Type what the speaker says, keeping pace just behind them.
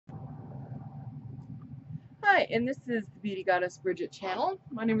Hi, and this is the Beauty Goddess Bridget channel.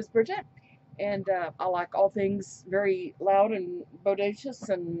 My name is Bridget, and I like all things very loud and bodacious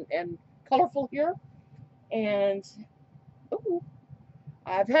and colorful here. And ooh,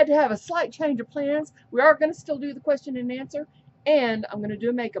 I've had to have a slight change of plans. We are going to still do the question and answer, and I'm going to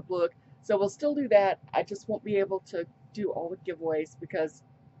do a makeup look. So we'll still do that. I just won't be able to do all the giveaways because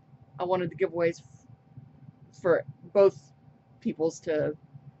I wanted the giveaways for both peoples to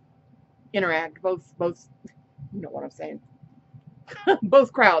interact, both you know what I'm saying.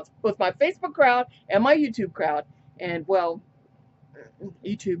 Both crowds, both my Facebook crowd and my YouTube crowd. And well,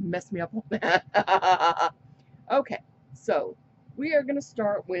 YouTube messed me up on that. Okay, so we are going to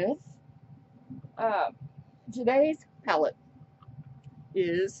start with uh, today's palette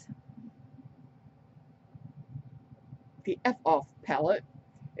is the F Off palette.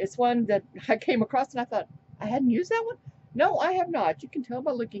 It's one that I came across and I thought I hadn't used that one. No, I have not. You can tell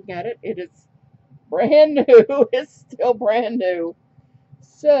by looking at it. It is brand new. It's still brand new.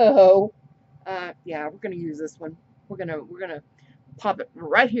 So, yeah, we're gonna use this one. We're gonna pop it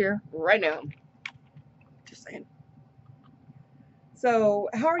right here, right now. Just saying. So,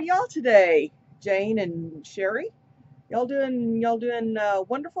 how are y'all today, Jane and Sherry? Y'all doing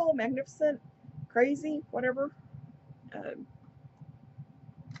wonderful, magnificent, crazy, whatever. Uh,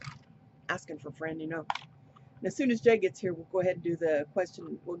 Asking for a friend, you know. And as soon as Jay gets here, we'll go ahead and do the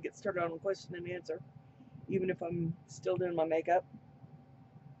question. We'll get started on the question and answer, even if I'm still doing my makeup.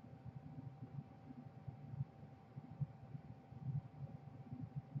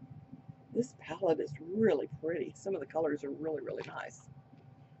 This palette is really pretty. Some of the colors are really, really nice.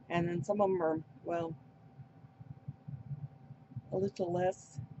 And then some of them are, well, a little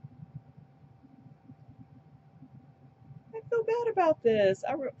less. I feel bad about this.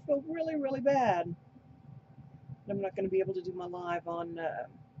 I feel really, really bad. I'm not going to be able to do my live on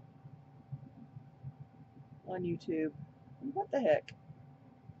YouTube. What the heck?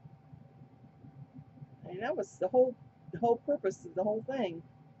 I mean, that was the whole purpose of the whole thing.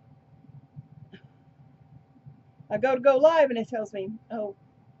 I go to go live and it tells me, oh,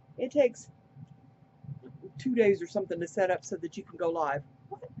 it takes 2 days or something to set up so that you can go live.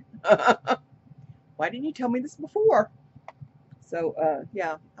 What? Why didn't you tell me this before? So,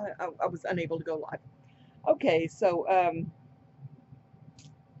 yeah, I was unable to go live. Okay, so,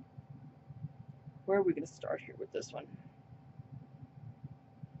 where are we going to start here with this one?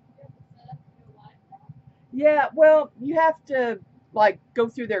 Yeah, well, you have to, like, go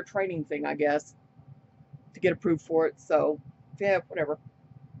through their training thing, I guess, to get approved for it. So, yeah, whatever.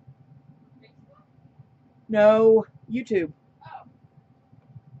 No, YouTube.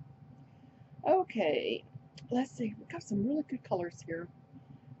 Okay, let's see. We got some really good colors here.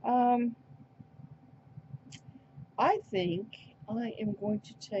 Um, I think I am going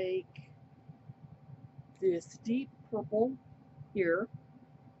to take this deep purple here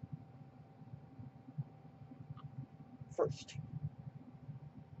first.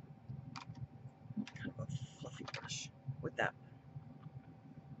 Kind of a fluffy brush with that.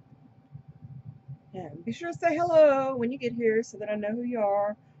 And be sure to say hello when you get here so that I know who you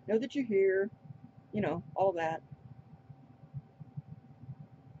are, know that you're here, you know, all that.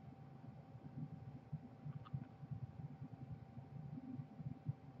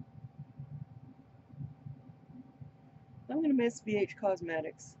 I'm going to miss BH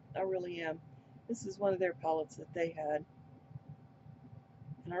Cosmetics. I really am. This is one of their palettes that they had.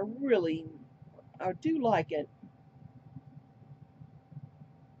 And I do like it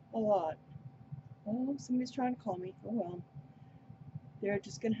a lot. Oh, somebody's trying to call me. Oh well. They're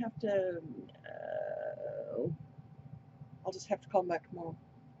just going to have to, I'll just have to call them back tomorrow.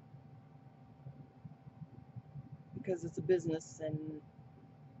 Because it's a business and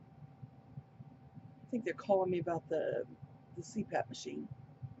I think they're calling me about the CPAP machine.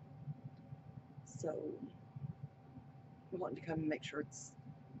 So I wanted to come and make sure it's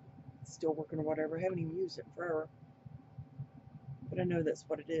still working or whatever. I haven't even used it in forever. But I know that's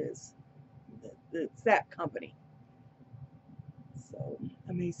what it is. It's that company. So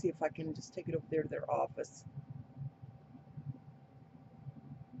I may see if I can just take it over there to their office.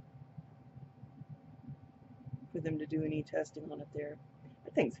 For them to do any testing on it there.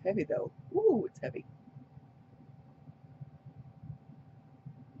 That thing's heavy though. Ooh, it's heavy.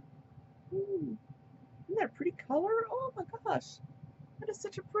 Ooh. Isn't that a pretty color? Oh my gosh. That is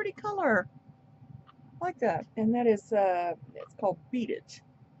such a pretty color. I like that. And that is, it's called Beat It.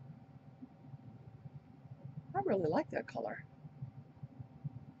 I really like that color.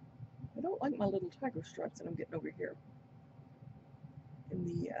 I don't like my little tiger stripes that I'm getting over here. In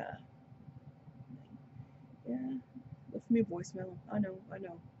the, yeah, left me a voicemail. I know.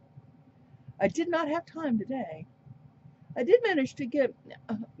 I did not have time today. I did manage to get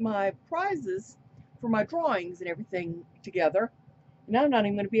my prizes for my drawings and everything together. And I'm not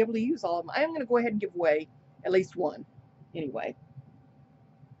even going to be able to use all of them. I am going to go ahead and give away at least one. Anyway,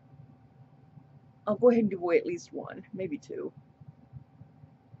 I'll go ahead and give away at least one, maybe two.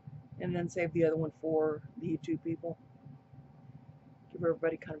 And then save the other one for the YouTube people. Give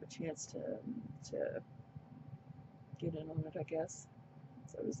everybody kind of a chance to get in on it, I guess,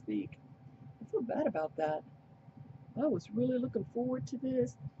 so to speak. I feel bad about that. I was really looking forward to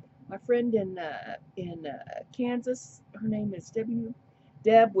this. My friend in Kansas, her name is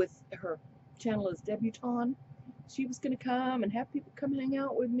Deb, with her channel is Debutante. She was going to come and have people come hang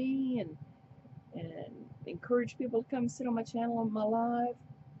out with me and encourage people to come sit on my channel on my live.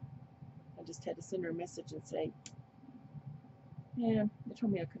 I just had to send her a message and say, yeah, they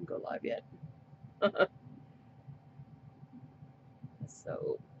told me I couldn't go live yet.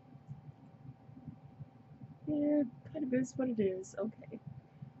 So, yeah, kind of is what it is. Okay.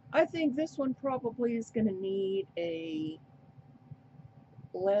 I think this one probably is going to need a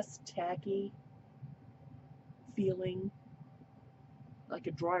less tacky feeling, like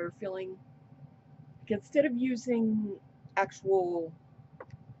a drier feeling. Instead of using actual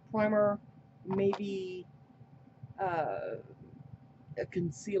primer, maybe a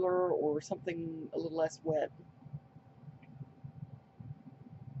concealer or something a little less wet.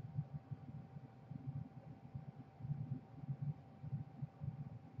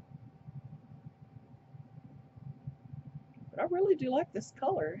 But I really do like this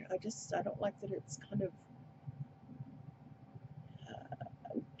color. I don't like that it's kind of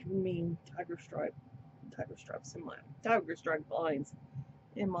giving me tiger stripe lines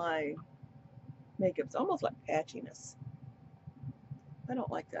in my makeup. It's almost like patchiness. I don't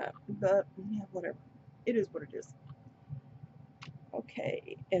like that, but yeah, whatever. It is what it is.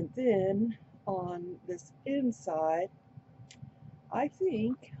 Okay, and then on this inside, I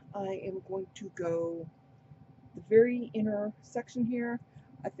think I am going to go the very inner section here.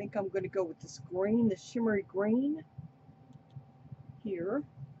 I think I'm going to go with this green, this shimmery green here.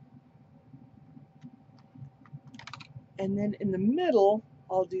 And then in the middle,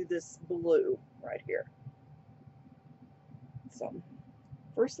 I'll do this blue right here. So,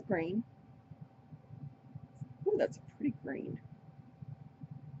 first the green. Ooh, that's a pretty green.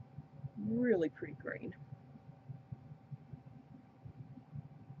 Really pretty green.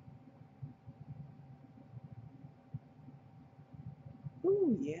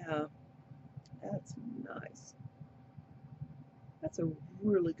 Ooh, yeah. That's nice. That's a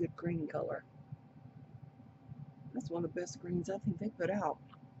really good green color. That's one of the best greens I think they put out.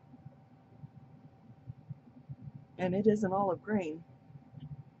 And it is an olive green.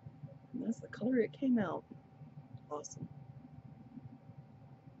 And that's the color it came out. Awesome.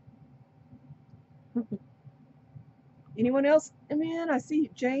 Anyone else? Man, I see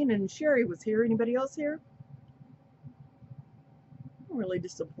Jane and Sherry was here. Anybody else here? I'm really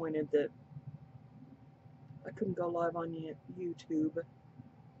disappointed that I couldn't go live on YouTube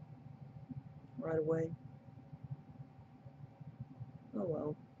right away. Oh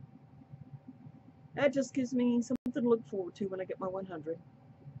well. That just gives me something to look forward to when I get my 100.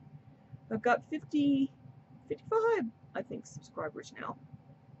 I've got 55, I think, subscribers now.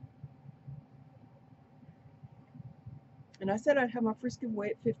 And I said I'd have my first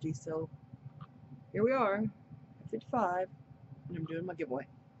giveaway at 50, so here we are at 55, and I'm doing my giveaway.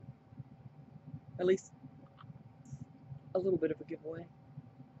 At least a little bit of a giveaway.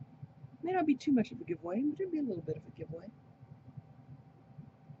 May not be too much of a giveaway, but it'll be a little bit of a giveaway.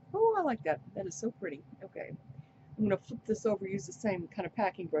 Oh, I like that. That is so pretty. Okay. I'm going to flip this over, use the same kind of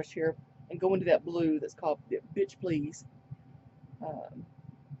packing brush here, and go into that blue that's called Bitch Please. I'm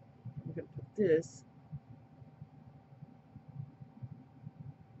going to put this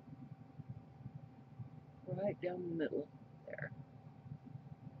right down the middle there.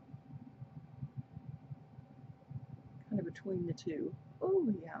 Kind of between the two. Oh,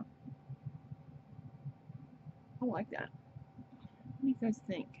 yeah. I like that. What do you guys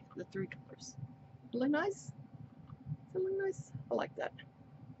think? The three colors. Really nice? Really nice? I like that.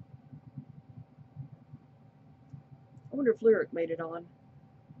 I wonder if Lyric made it on.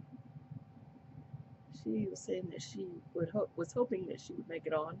 She was saying that she was hoping that she would make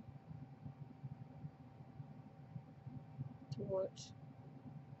it on to watch.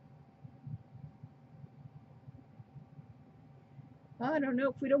 I don't know.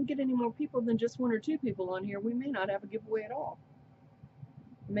 If we don't get any more people than just one or two people on here, we may not have a giveaway at all.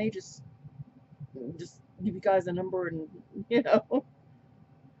 We may just give you guys a number and,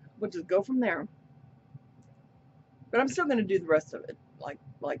 we'll just go from there. But I'm still going to do the rest of it, like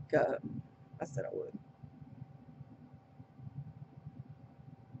I said I would.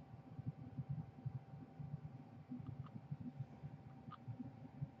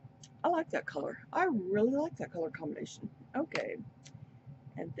 I like that color. I really like that color combination. Okay.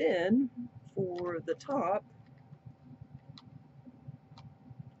 And then for the top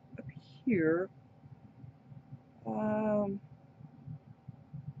up here, I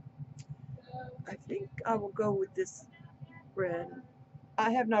think I will go with this red.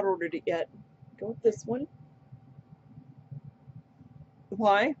 I have not ordered it yet. Go with this one.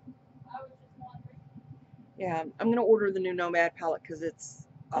 Why? Yeah, I'm gonna order the new Nomad palette because it's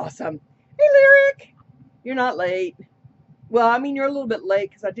awesome. Hey, Lyric, you're not late. Well, I mean, you're a little bit late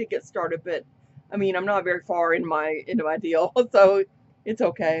because I did get started, but I mean, I'm not very far into my deal, so it's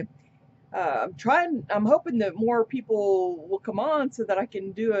okay. I'm hoping that more people will come on so that I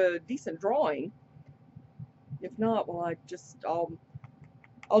can do a decent drawing. If not, well,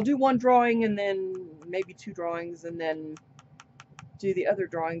 I'll do one drawing and then maybe two drawings and then do the other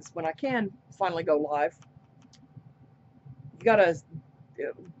drawings when I can finally go live. You gotta,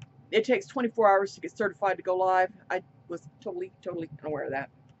 it takes 24 hours to get certified to go live. I was totally unaware of that.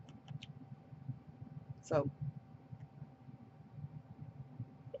 So,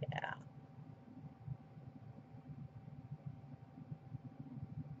 yeah.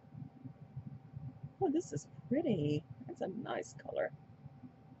 Oh, this is pretty. That's a nice color.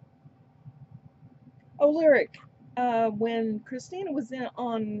 Oh, Lyric, when Christina was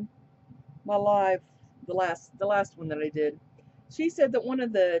on my live, the last one that I did, she said that one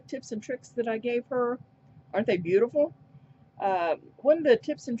of the tips and tricks that I gave her, aren't they beautiful? One of the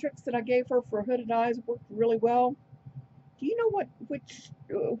tips and tricks that I gave her for hooded eyes worked really well. Do you know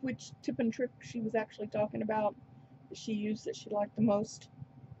which tip and trick she was actually talking about that she used that she liked the most?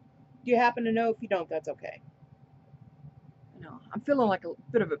 Do you happen to know? If you don't, that's okay. No, I'm feeling like a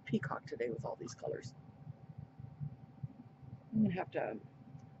bit of a peacock today with all these colors. I'm gonna have to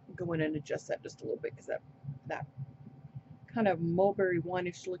go in and adjust that just a little bit because that kind of mulberry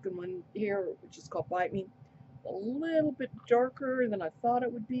wineish looking one here, which is called Bite Me, a little bit darker than I thought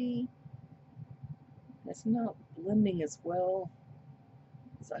it would be. It's not blending as well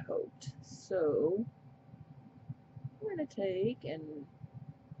as I hoped. So we're gonna take and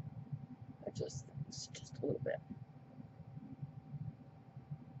adjust things just a little bit.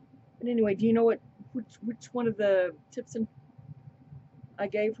 But anyway, do you know which one of the tips I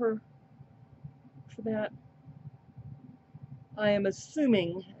gave her for that? I am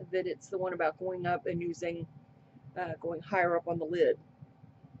assuming that it's the one about going up and using going higher up on the lid.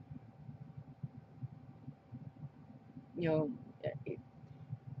 You know,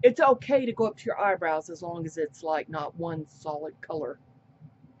 it's okay to go up to your eyebrows as long as it's like not one solid color.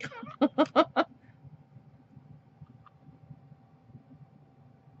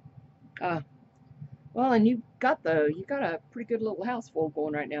 Well, and you got a pretty good little house full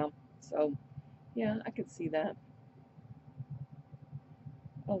going right now. So, yeah, I can see that.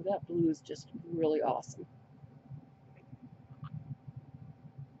 Oh, that blue is just really awesome.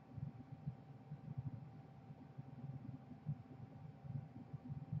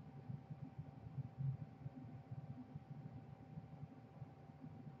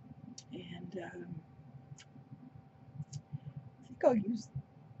 And I think I'll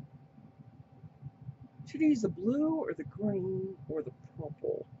should I use the blue or the green or the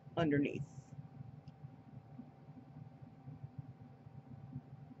purple underneath?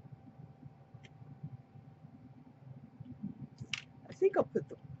 I think I'll put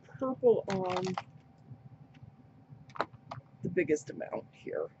the purple on the biggest amount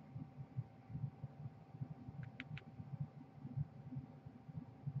here.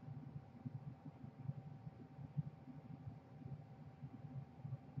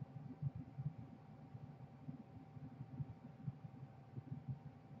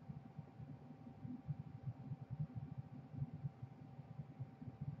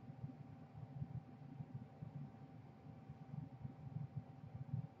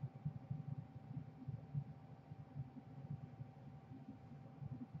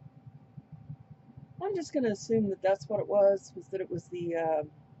 I'm just going to assume that that's what it was that it was the,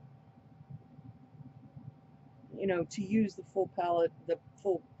 you know, to use the full palette, the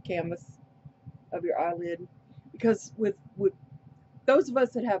full canvas of your eyelid. Because with those of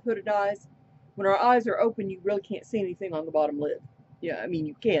us that have hooded eyes, when our eyes are open, you really can't see anything on the bottom lid. Yeah, I mean,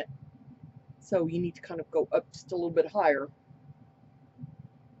 you can't. So you need to kind of go up just a little bit higher.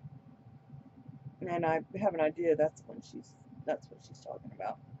 And I have an idea that's what she's talking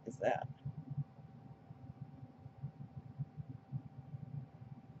about, is that.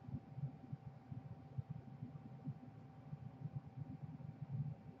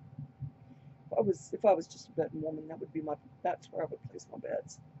 if I was just a betting woman, that's where I would place my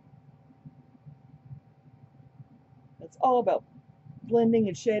bets. It's all about blending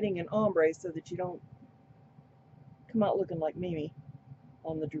and shading and ombre so that you don't come out looking like Mimi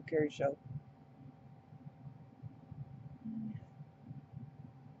on the Drew Carey Show.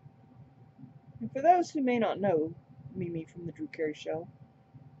 And for those who may not know Mimi from the Drew Carey Show,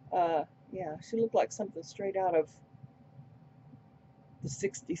 yeah, she looked like something straight out of the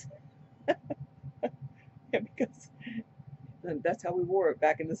 60s. Yeah, because that's how we wore it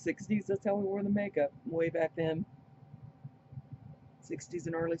back in the 60s. That's how we wore the makeup way back then. 60s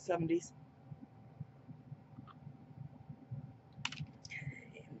and early 70s.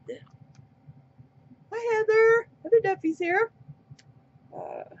 And, hi, Heather. Heather Duffy's here.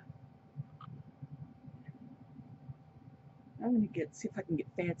 I'm going to see if I can get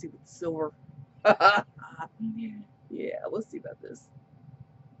fancy with silver. Yeah, we'll see about this.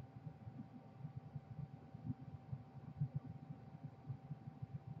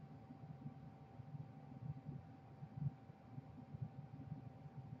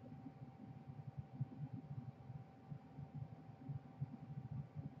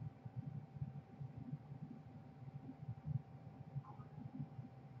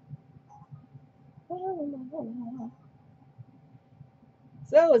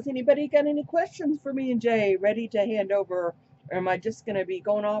 So, has anybody got any questions for me and Jay? Ready to hand over, or am I just going to be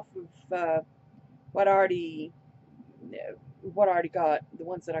going off of what I already got, the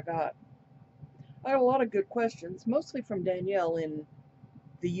ones that I got? I had a lot of good questions, mostly from Danielle in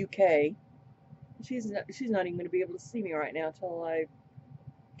the UK. She's not even going to be able to see me right now until I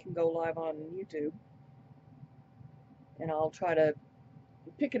can go live on YouTube, and I'll try to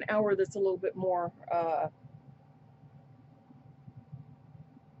pick an hour that's a little bit more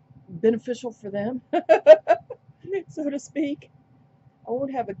beneficial for them, so to speak. I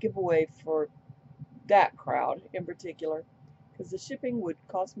won't have a giveaway for that crowd in particular, because the shipping would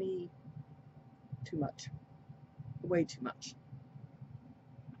cost me too much, way too much.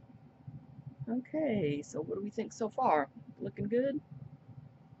 Okay, so what do we think so far? Looking good?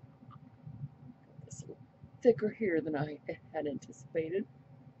 It's a little thicker here than I had anticipated.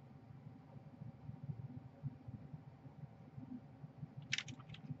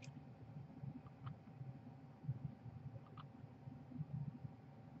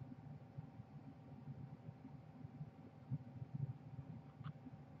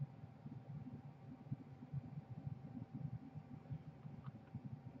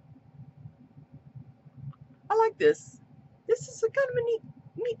 I like this. This is a kind of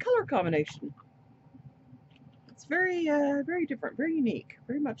a neat color combination. It's very, very different, very unique,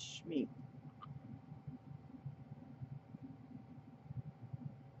 very much me.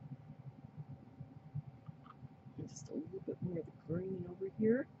 Just a little bit more of the green over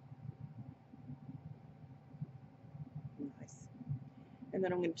here. Nice. And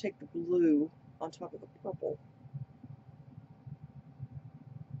then I'm going to take the blue on top of the purple.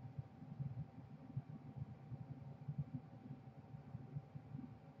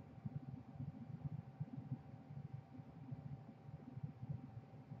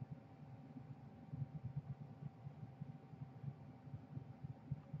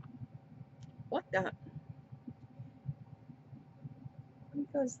 What the? What do you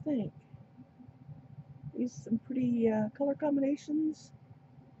guys think? These some pretty color combinations.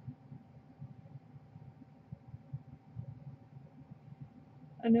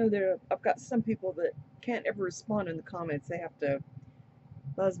 I know I've got some people that can't ever respond in the comments. They have to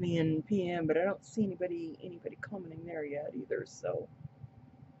buzz me in PM, but I don't see anybody commenting there yet either. So.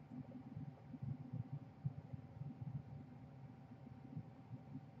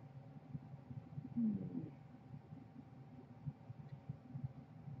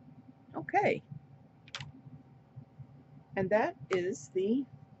 Okay. And that is the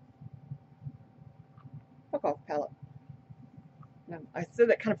Fuck Off palette. Now, I said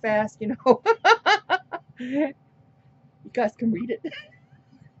that kind of fast, you know. You guys can read it.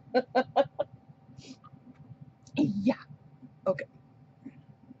 Yeah. Okay.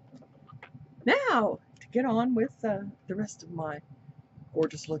 Now, to get on with the rest of my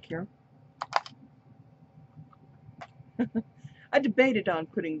gorgeous look here. I debated on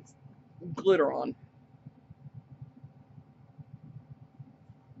putting glitter on.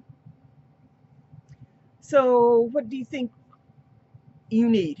 So, what do you think you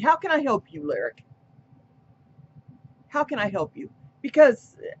need? How can I help you, Lyric? How can I help you?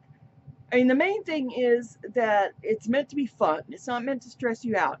 Because, I mean, the main thing is that it's meant to be fun. It's not meant to stress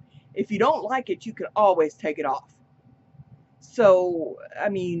you out. If you don't like it, you can always take it off. So, I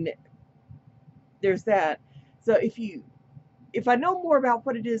mean, there's that. So if I know more about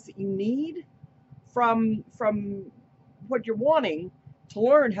what it is that you need, from what you're wanting to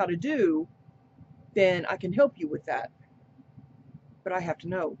learn how to do, then I can help you with that. But I have to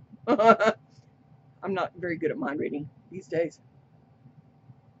know. I'm not very good at mind reading these days.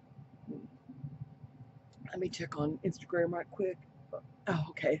 Let me check on Instagram right quick. Oh,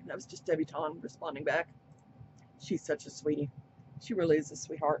 okay. That was just Debbie Ton responding back. She's such a sweetie. She really is a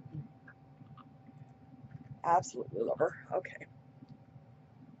sweetheart. Absolutely love her. Okay.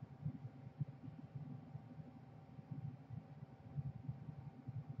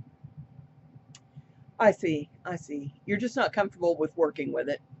 I see. I see. You're just not comfortable with working with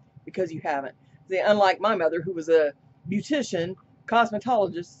it because you haven't. See, unlike my mother, who was a beautician,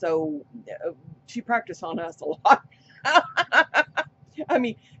 cosmetologist, so she practiced on us a lot. I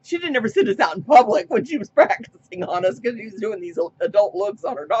mean, she didn't ever sit us out in public when she was practicing on us because she was doing these adult looks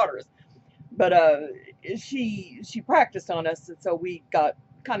on her daughters. But she practiced on us, and so we got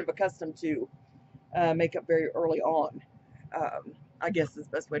kind of accustomed to makeup very early on. I guess is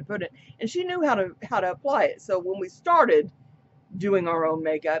the best way to put it. And she knew how to apply it. So when we started doing our own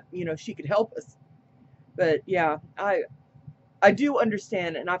makeup, you know, she could help us. But yeah, I do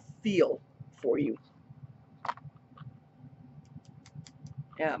understand and I feel for you.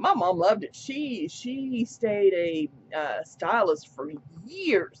 Yeah, my mom loved it. She stayed a stylist for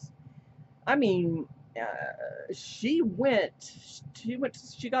years. I mean, she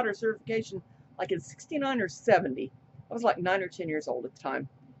got her certification like in 69 or 70. I was like 9 or 10 years old at the time.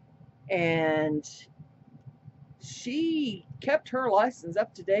 And she kept her license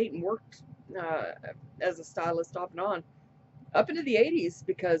up to date and worked as a stylist off and on up into the 80s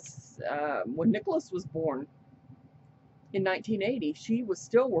because when Nicholas was born in 1980, she was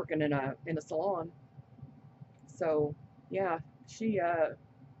still working in a salon. So yeah, she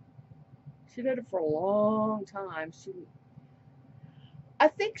did it for a long time. I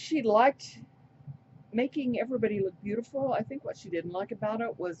think she liked making everybody look beautiful. I think what she didn't like about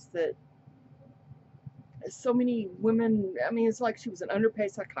it was that so many women, I mean, it's like she was an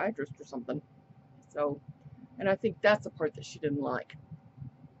underpaid psychiatrist or something. So, and I think that's the part that she didn't like.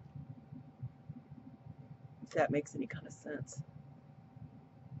 If that makes any kind of sense.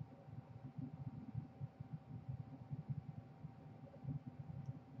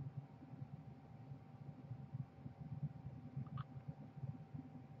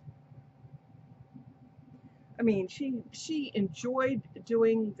 I mean, she enjoyed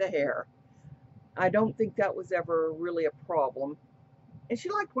doing the hair. I don't think that was ever really a problem. And she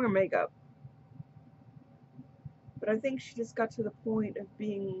liked wearing makeup. But I think she just got to the point of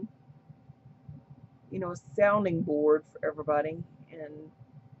being, you know, a sounding board for everybody. And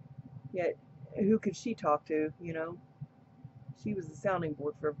yet, who could she talk to, you know? She was a sounding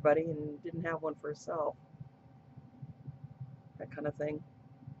board for everybody and didn't have one for herself. That kind of thing.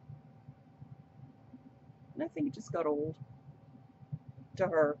 And I think it just got old to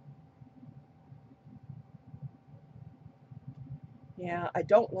her. Yeah, I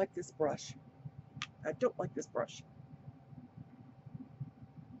don't like this brush. I don't like this brush.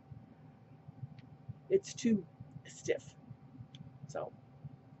 It's too stiff. So,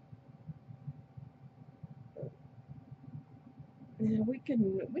 yeah, we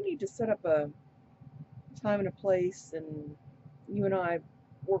need to set up a time and a place and you and I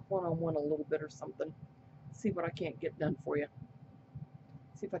work one-on-one a little bit or something. See what I can't get done for you.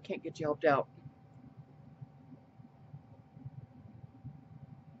 See if I can't get you helped out.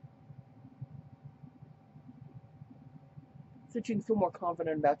 So that you can feel more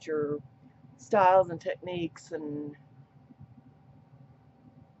confident about your styles and techniques and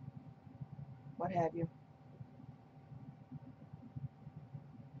what have you.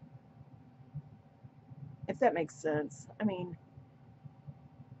 If that makes sense. I mean,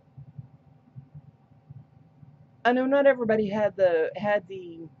 I know not everybody had the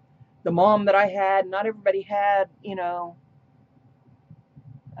mom that I had. Not everybody had, you know,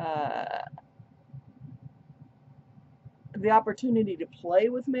 uh, the opportunity to play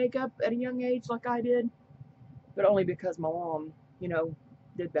with makeup at a young age like I did, but only because my mom, you know,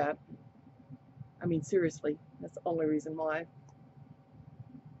 did that. I mean, seriously, that's the only reason why.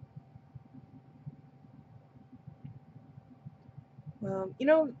 You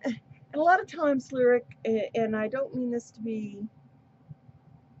know, and a lot of times, Lyric, and I don't mean this to be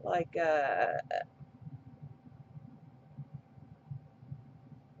like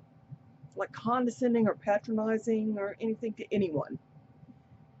condescending or patronizing or anything to anyone.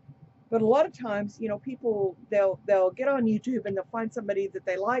 But a lot of times, you know, people they'll get on YouTube and they'll find somebody that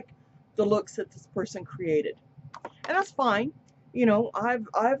they like the looks that this person created, and that's fine. You know, I've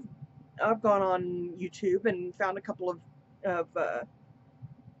gone on YouTube and found a couple of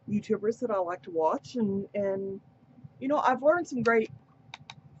YouTubers that I like to watch, and you know, I've learned some great,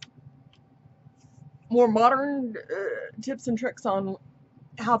 more modern tips and tricks on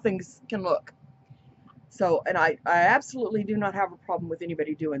how things can look. So, and I absolutely do not have a problem with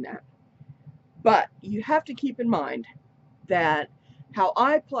anybody doing that. But you have to keep in mind that how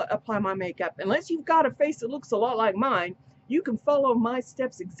I apply my makeup, unless you've got a face that looks a lot like mine, you can follow my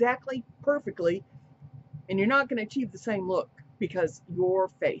steps exactly perfectly, and you're not going to achieve the same look because your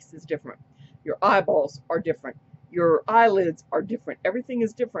face is different. Your eyeballs are different. Your eyelids are different. Everything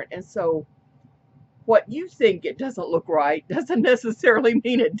is different. And so what you think it doesn't look right doesn't necessarily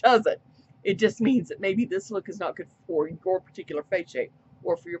mean it doesn't. It just means that maybe this look is not good for your particular face shape,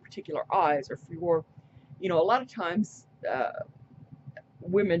 or for your particular eyes, or for your, you know, a lot of times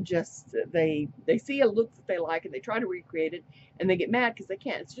women just, they see a look that they like and they try to recreate it and they get mad because they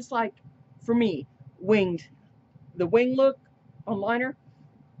can't. It's just like, for me, the wing look on liner,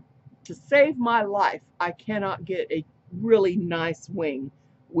 to save my life, I cannot get a really nice wing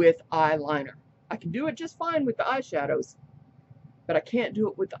with eyeliner. I can do it just fine with the eyeshadows, but I can't do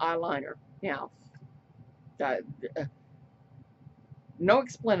it with the eyeliner. Now, no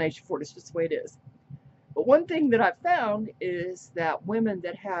explanation for it, it's just the way it is. But one thing that I've found is that women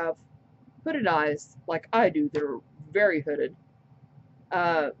that have hooded eyes, like I do, that are very hooded,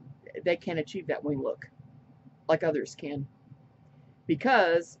 they can't achieve that wing look like others can.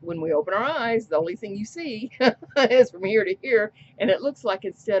 Because when we open our eyes, the only thing you see is from here to here, and it looks like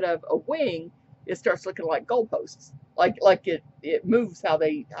instead of a wing, it starts looking like goalposts. Like it moves how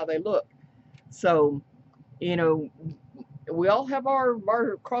they look. So, you know, we all have our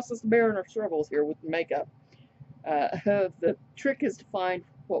crosses to bear and our struggles here with makeup. The trick is to find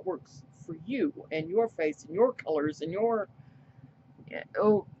what works for you and your face and your colors and your,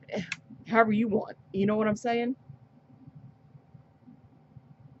 oh, however you want. You know what I'm saying?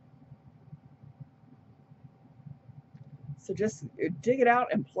 So just dig it out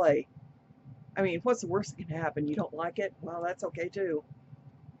and play. I mean, what's the worst that can happen? You don't like it? Well, that's okay too.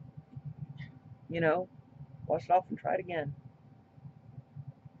 You know, wash it off and try it again.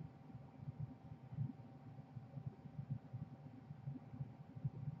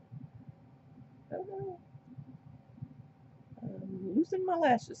 Oh no. I'm losing my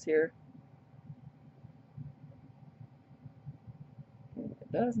lashes here.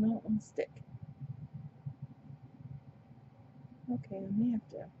 It does not want to stick. Okay, I may have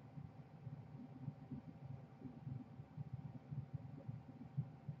to.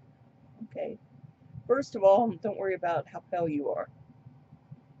 Okay. First of all, don't worry about how pale you are.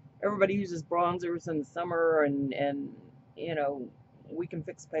 Everybody uses bronzers in the summer, and you know, we can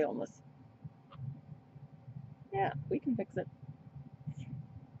fix paleness. Yeah, we can fix it.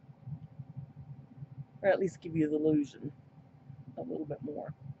 Or at least give you the illusion a little bit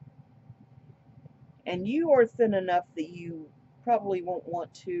more. And you are thin enough that you probably won't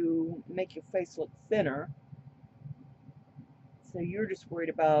want to make your face look thinner. So you're just worried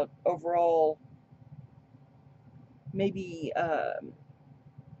about overall, maybe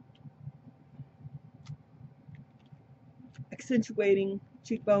accentuating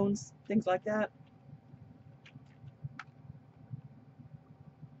cheekbones, things like that.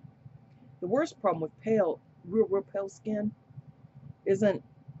 The worst problem with real pale skin isn't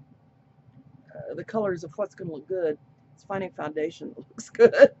the colors of what's going to look good. It's finding foundation that looks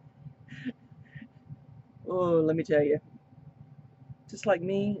good. Oh, let me tell you. Just like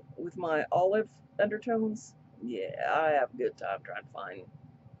me with my olive undertones, yeah, I have a good time trying to find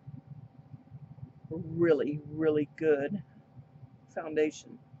really, really good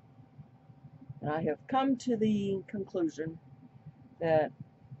foundation. And I have come to the conclusion that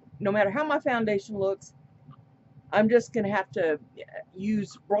no matter how my foundation looks, I'm just going to have to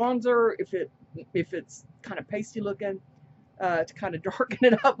use bronzer if it's kind of pasty looking, to kind of darken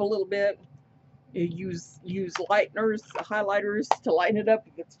it up a little bit. Use lighteners, highlighters to lighten it up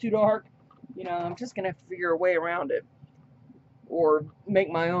if it's too dark. You know, I'm just going to have to figure a way around it. Or make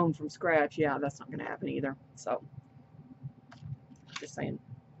my own from scratch. Yeah, that's not going to happen either. So, just saying.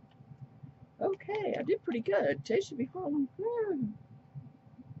 Okay, I did pretty good. Jay should be home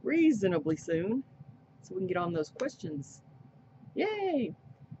reasonably soon, so we can get on those questions. Yay!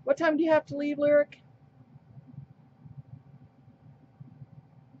 What time do you have to leave, Lyric?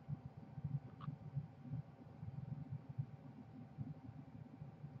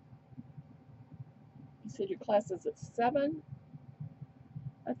 You said your class is at 7,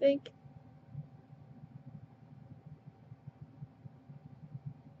 I think.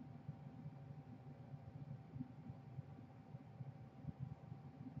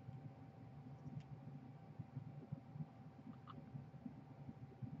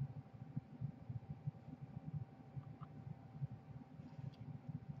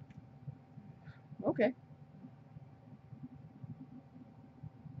 Okay.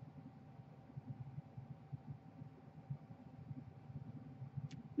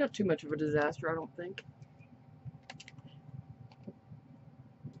 Not too much of a disaster, I don't think.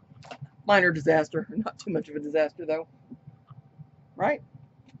 Minor disaster. Not too much of a disaster, though. Right?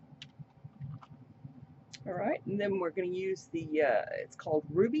 All right. And then we're going to use the, it's called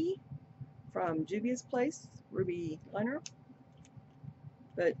Ruby from Juvia's Place. Ruby liner.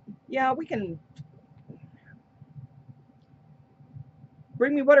 But, yeah, we can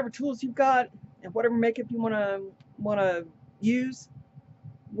bring me whatever tools you've got and whatever makeup you want to use.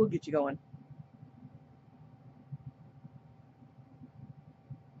 We'll get you going.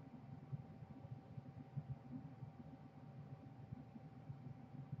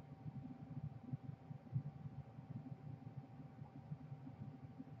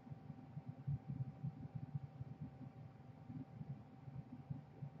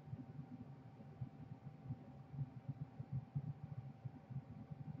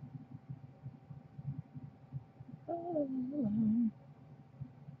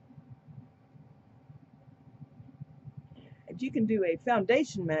 If you can do a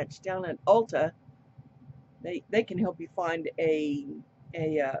foundation match down at Ulta, they can help you find a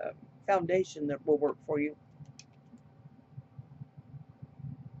foundation that will work for you.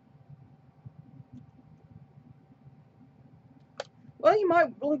 Well, you might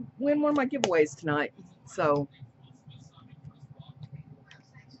win one of my giveaways tonight. So,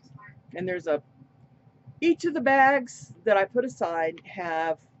 and there's each of the bags that I put aside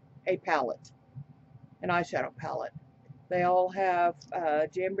have a palette, an eyeshadow palette. They all have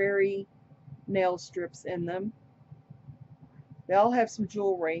Jamberry nail strips in them. They all have some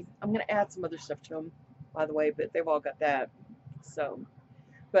jewelry. I'm going to add some other stuff to them, by the way, but they've all got that. So,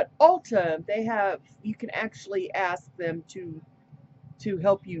 but Ulta, they have, you can actually ask them to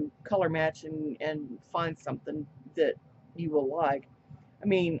help you color match and find something that you will like. I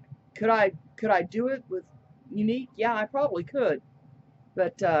mean, could I do it with Younique? Yeah, I probably could,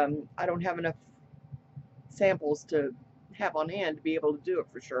 but I don't have enough samples to have on hand to be able to do it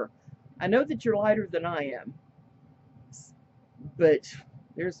for sure. I know that you're lighter than I am, but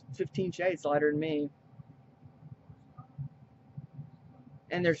there's 15 shades lighter than me,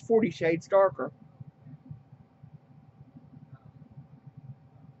 and there's 40 shades darker.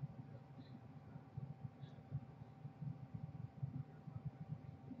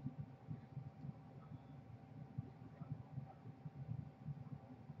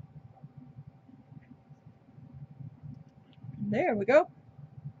 There we go.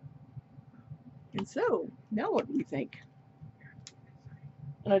 And so, now what do you think?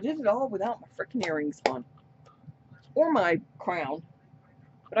 And I did it all without my freaking earrings on. Or my crown.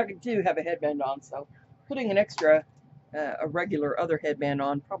 But I do have a headband on, so putting an extra, a regular other headband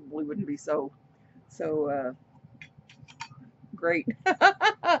on probably wouldn't be so great.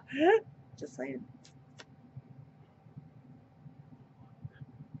 Just saying.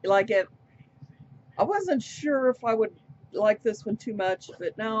 Like it. I wasn't sure if I would like this one too much,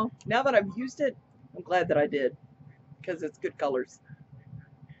 but now that I've used it, I'm glad that I did, because it's good colors.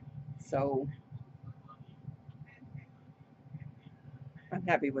 So I'm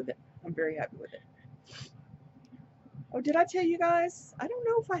happy with it. I'm very happy with it. Oh, did I tell you guys? I don't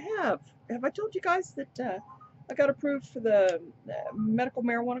know if I have. Have I told you guys that I got approved for the medical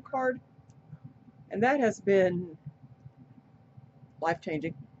marijuana card? And that has been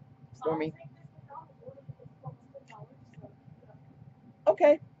life-changing for me.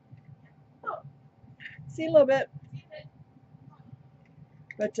 Okay. See you a little bit.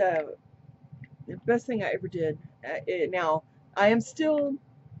 But the best thing I ever did. Now, I am still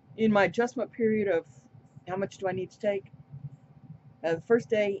in my adjustment period of how much do I need to take. The first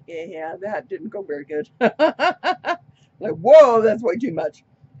day, yeah, that didn't go very good. Like, whoa, that's way too much.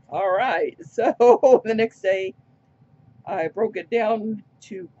 All right. So the next day, I broke it down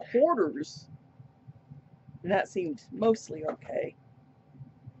to quarters. And that seemed mostly okay.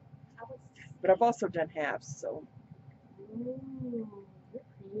 But I've also done halves, so. Ooh,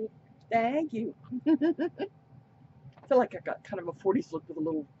 thank you. I feel like I got kind of a 40s look with a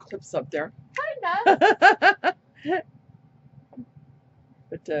little clips up there. Kinda.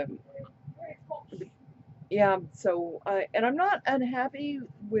 But yeah, so and I'm not unhappy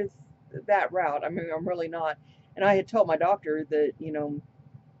with that route. I mean, I'm really not. And I had told my doctor that, you know,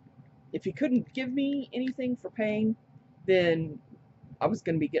 if he couldn't give me anything for pain, then I was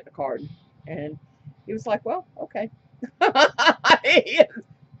going to be getting a card. And he was like, well, okay.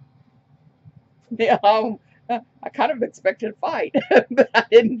 Yeah, I kind of expected a fight, but I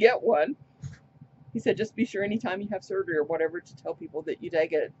didn't get one. He said, just be sure anytime you have surgery or whatever to tell people that you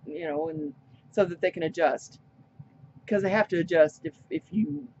take it, you know, and so that they can adjust, because they have to adjust if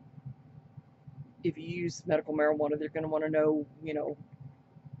you use medical marijuana. They're going to want to know,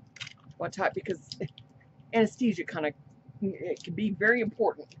 what type, because anesthesia it can be very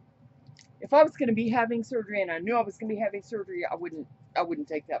important. If I was going to be having surgery and I knew I was going to be having surgery, I wouldn't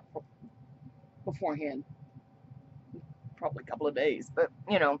take that beforehand. Probably a couple of days, but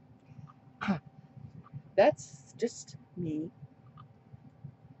that's just me.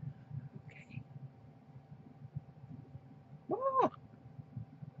 Okay. Ah.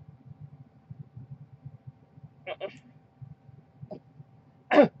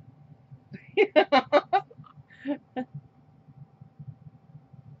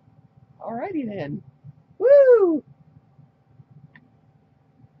 Alrighty then. Woo!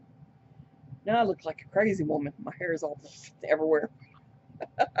 Now I look like a crazy woman. My hair is all everywhere.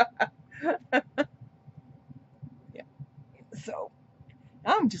 Yeah. So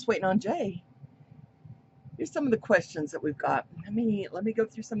I'm just waiting on Jay. Here's some of the questions that we've got. Let me go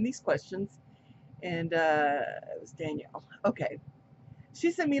through some of these questions. And it was Danielle. Okay.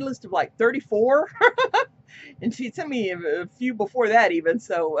 She sent me a list of like 34. And she sent me a few before that even.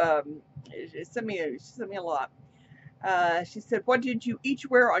 So she sent me a lot. She said, "What did you each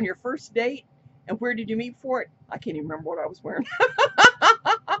wear on your first date? And where did you meet for it?" I can't even remember what I was wearing.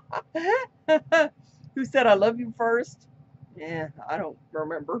 Who said I love you first? Yeah, I don't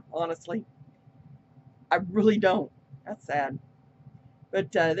remember, honestly. I really don't. That's sad.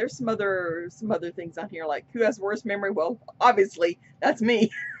 But there's some other things on here, like who has worst memory? Well, obviously that's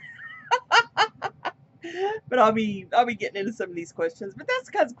me. But I'll be getting into some of these questions. But that's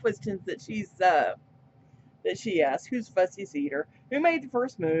the kinds of questions that she asked. Who's fussiest eater? Who made the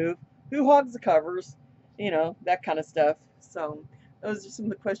first move? Who hogs the covers? That kind of stuff. So those are some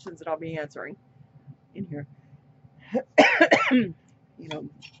of the questions that I'll be answering in here.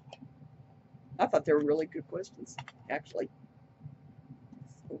 I thought they were really good questions, actually.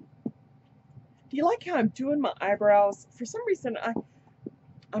 So, do you like how I'm doing my eyebrows? For some reason,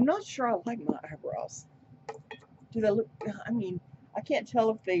 I'm not sure I like my eyebrows. Do they look, I mean, I can't tell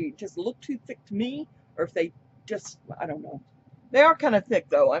if they just look too thick to me or if they just, I don't know. They are kind of thick,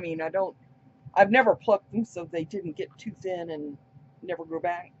 though. I mean, I've never plucked them, so they didn't get too thin and never grew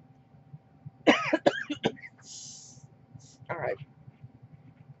back. All right.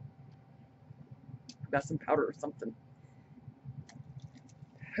 Got some powder or something.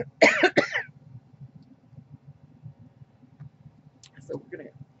 So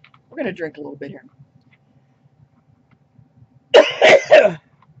we're gonna drink a little bit here.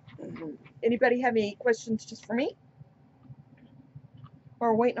 Anybody have any questions just for me?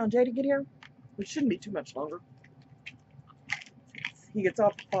 Or waiting on Jay to get here? Which shouldn't be too much longer. He gets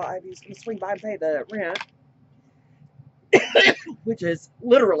off at 5. He's gonna swing by and pay the rent, which is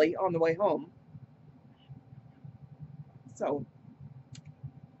literally on the way home. So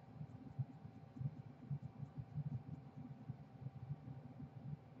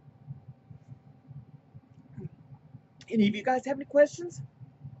any of you guys have any questions?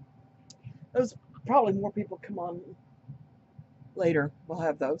 Those probably more people come on later. We'll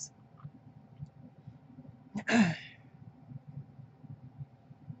have those.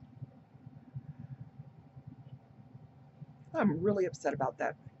 I'm really upset about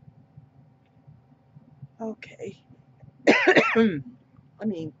that. Okay. Let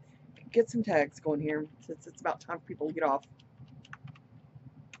me get some tags going here since it's about time for people to get off.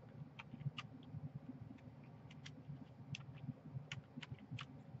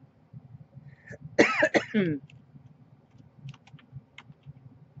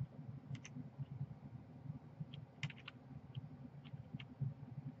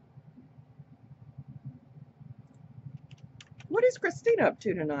 What is Christina up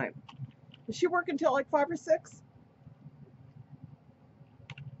to tonight? Does she work until like 5 or 6?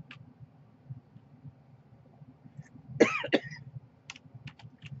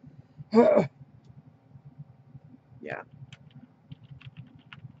 Yeah.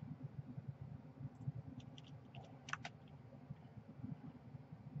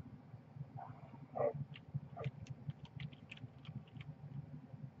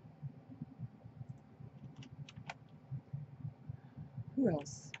 Who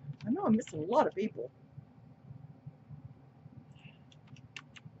else? I know I'm missing a lot of people.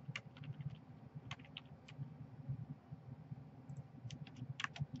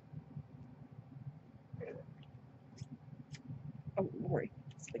 Oh, Lori.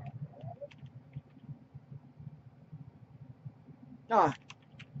 Ah,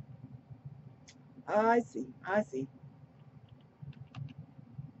 I see. I see.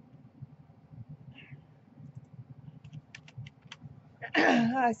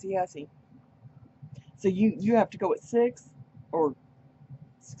 I see. I see. So you have to go at 6 or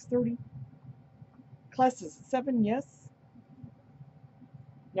 6:30. Class is at 7. Yes.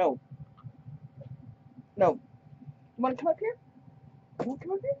 No. No. You want to come up here? You want to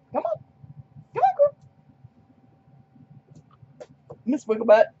come up here? Come on. Come on, girl. Miss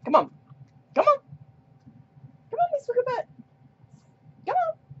Wigglebutt. Come on. Come on. Come on, Miss Wigglebutt. Come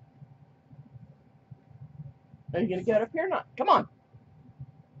on. Are you gonna get up here or not? Come on.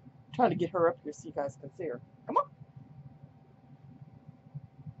 I'm trying to get her up here so you guys can see her. Come on.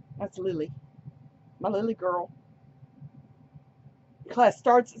 That's Lily. My Lily girl. Class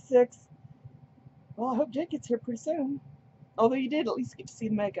starts at 6. Well, I hope Jake gets here pretty soon. Although you did at least get to see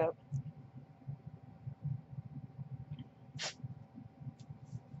the makeup.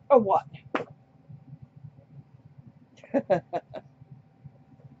 Oh, what?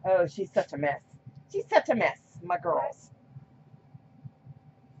 Oh, she's such a mess. She's such a mess, my girls.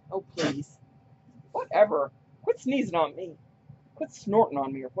 Oh, please. Whatever. Quit sneezing on me. Quit snorting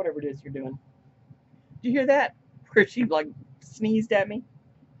on me or whatever it is you're doing. Did you hear that? Where she, like, sneezed at me?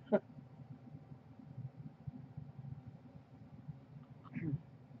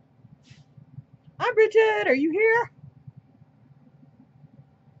 Hi, Bridget. Are you here?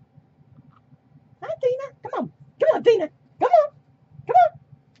 Hi, Dina. Come on. Come on, Dina. Come on. Come on.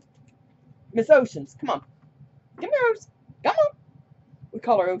 Miss Oceans. Come on. Come here, Oceans. Come on. We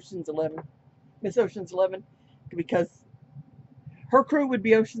call her Oceans 11. Miss Oceans 11. Because her crew would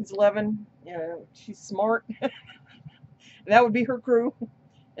be Oceans 11. You know, she's smart. That would be her crew.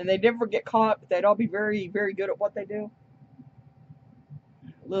 And they'd never get caught, but they'd all be very, very good at what they do.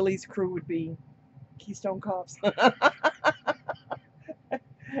 Lily's crew would be Keystone Cops.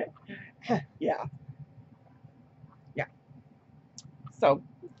 Yeah. Yeah. So,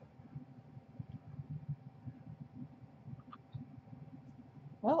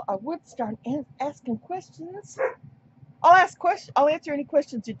 well, I would start asking questions. I'll ask questions. I'll answer any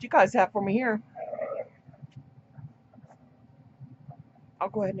questions that you guys have for me here. I'll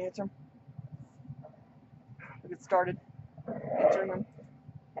go ahead and answer them. We'll get started answering them.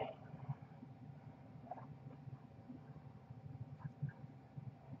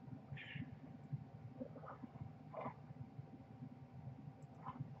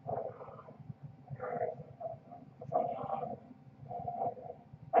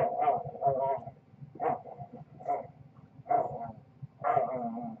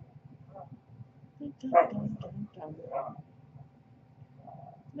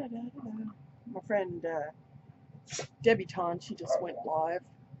 My friend Debbie Ton, she just went live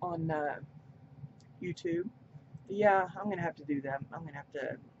on YouTube. Yeah, I'm gonna have to do that. I'm gonna have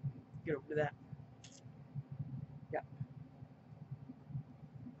to get over to that. Yeah,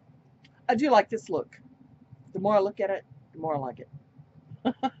 I do like this look. The more I look at it, the more I like it.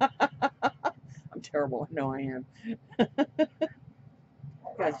 I'm terrible. I know I am. You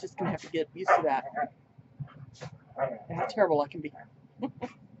guys just gonna have to get used to that. And how terrible I can be.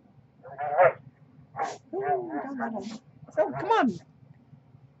 So come on.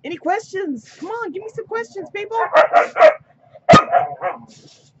 Any questions? Come on, give me some questions, people.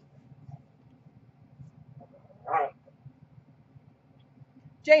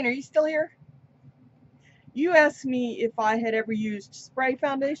 Jane, are you still here? You asked me if I had ever used spray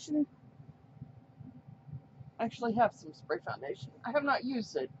foundation. I actually have some spray foundation. I have not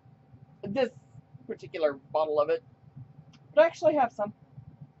used it, this particular bottle of it, but I actually have some.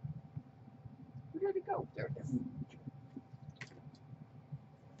 Where did it go? There it is.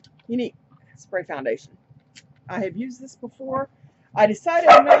 Unique spray foundation. I have used this before. I decided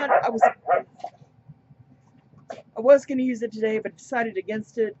not. I was going to use it today, but decided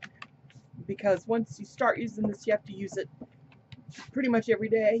against it because once you start using this, you have to use it pretty much every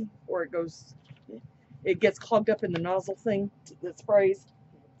day, or it gets clogged up in the nozzle thing that sprays.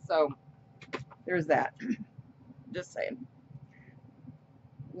 So there's that. Just saying.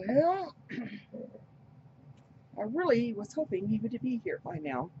 Well, I really was hoping he would be here by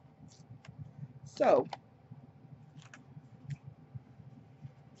now. So,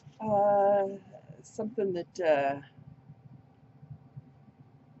 something that,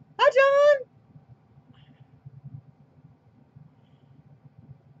 hi, John!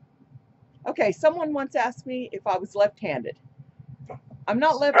 Okay, someone once asked me if I was left-handed. I'm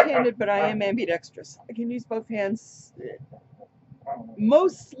not left-handed, but I am ambidextrous. I can use both hands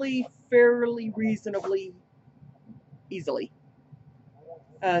mostly fairly reasonably easily.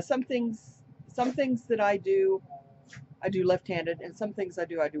 Some things that I do left-handed, and some things I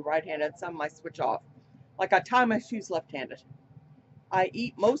do right-handed. Some I switch off. Like I tie my shoes left-handed. I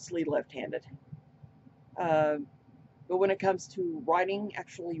eat mostly left-handed. But when it comes to writing,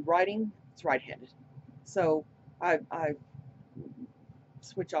 actually writing, it's right-handed. So I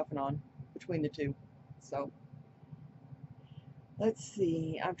switch off and on between the two. So let's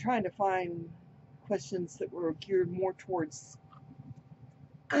see. I'm trying to find questions that were geared more towards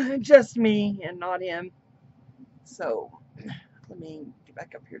just me and not him. So let me get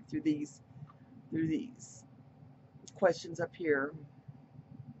back up here through these questions up here.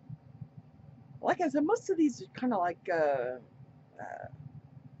 Like I said, most of these are kind of like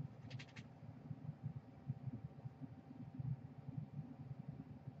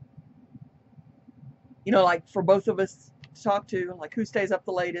you know, like for both of us to talk to, like who stays up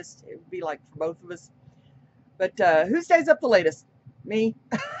the latest. It would be like for both of us. But who stays up the latest? Me.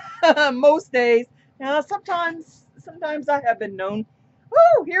 Most days. Now sometimes I have been known.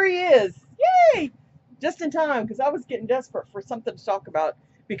 Oh, here he is! Yay! Just in time, because I was getting desperate for something to talk about.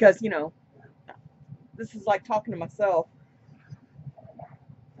 Because, you know, this is like talking to myself.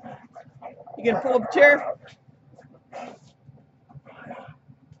 You gonna pull up a chair?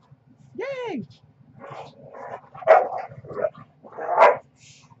 Yay!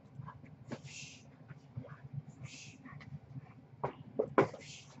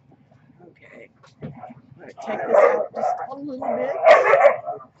 Okay. I'm gonna take this out just a little bit.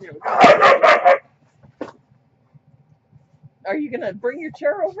 Here we go. Are you gonna bring your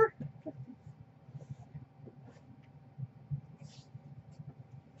chair over?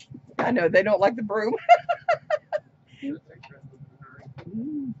 I know they don't like the broom.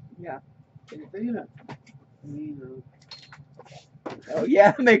 Yeah. Oh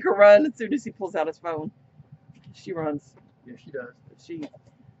yeah, make her run as soon as he pulls out his phone. She runs. Yeah, she does.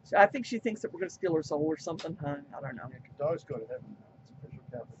 I think she thinks that we're gonna steal her soul or something. I don't know. Yeah, dogs go to heaven now. It's official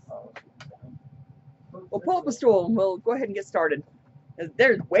Catholic policy. Well, pull up a stool and we'll go ahead and get started.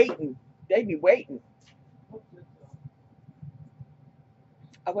 They're waiting. They be waiting.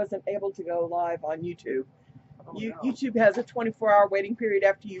 I wasn't able to go live on YouTube. Oh, no. YouTube has a 24-hour waiting period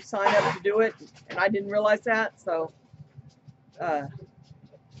after you sign up to do it, and I didn't realize that. So,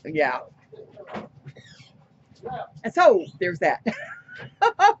 yeah. And so there's that.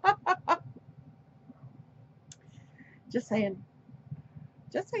 Just saying.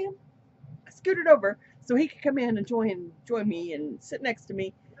 Just saying. I scooted over so he could come in and join me and sit next to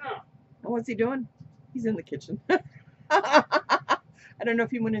me. And what's he doing? He's in the kitchen. I don't know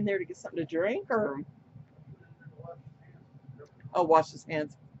if he went in there to get something to drink or wash his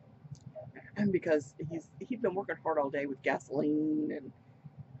hands. And because he's been working hard all day with gasoline and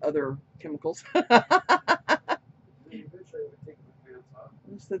other chemicals.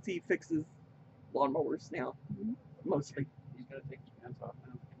 Since he fixes lawnmowers now, mostly. He's gonna take his pants off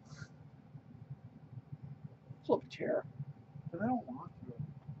now. Pull up a chair. But I don't want to.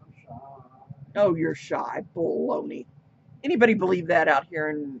 I'm shy. Oh, you're shy. Baloney. Anybody believe that out here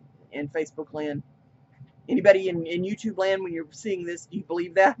in Facebook land? Anybody in YouTube land, when you're seeing this, do you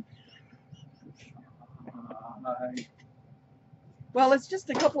believe that? Well, it's just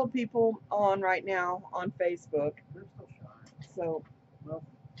a couple of people on right now on Facebook. They're still shy. So, Well,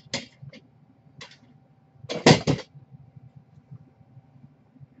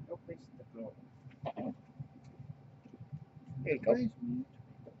 no place to go. here you go. Please mute.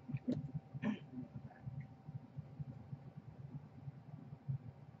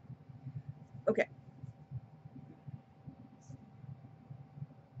 Okay.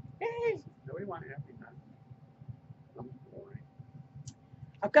 Hey, Nobody want happy now. I'm boring.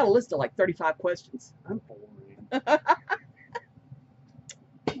 I've got a list of like 35 questions. I'm boring.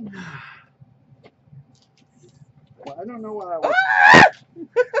 Well, I don't know what I want.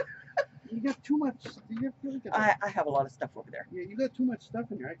 You got too much. You really got I have a lot of stuff over there. Yeah, you got too much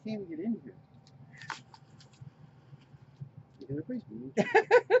stuff in here. I can't get in here. You gonna please move?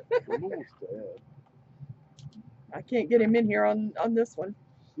 I'm almost dead. I can't get him in here on this one.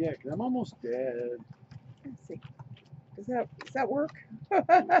 Yeah, 'cause I'm almost dead. Let's see. Does that work?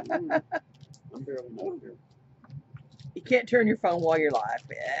 I'm barely not here. You can't turn your phone while you're live.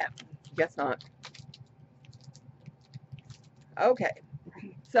 Yeah, guess not. Okay,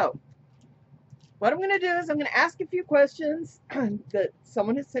 so what I'm going to do is I'm going to ask a few questions that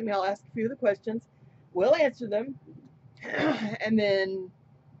someone has sent me. I'll ask a few of the questions. We'll answer them, and then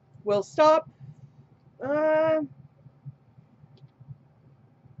we'll stop.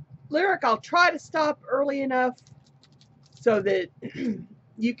 Lyric, I'll try to stop early enough so that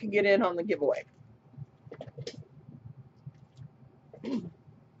you can get in on the giveaway.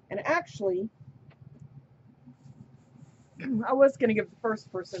 And actually, I was going to give the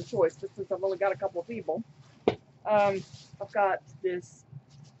first person choice, but since I've only got a couple of people, I've got this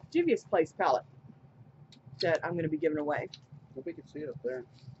Juvia's Place palette that I'm going to be giving away. Hope we can see it up there.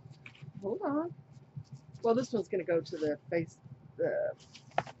 Hold on. Well, this one's going to go to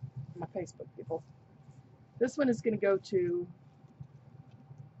my Facebook people. This one is going to go to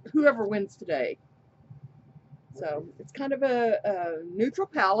whoever wins today. So it's kind of a neutral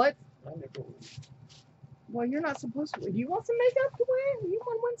palette. I never win. Well, you're not supposed to. Do you want some makeup to wear? You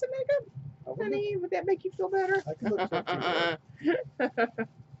want to win some makeup? I wouldn't- Honey, would that make you feel better? I can look something.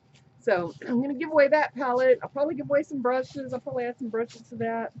 So I'm going to give away that palette. I'll probably give away some brushes. I'll probably add some brushes to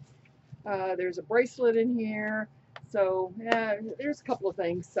that. There's a bracelet in here. So yeah, there's a couple of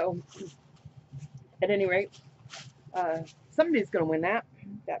things. So at any rate, somebody's going to win that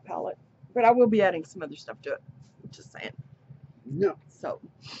palette. But I will be adding some other stuff to it. Just saying. No. So,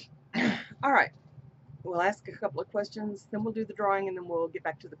 all right. We'll ask a couple of questions, then we'll do the drawing, and then we'll get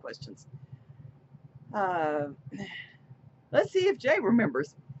back to the questions. Let's see if Jay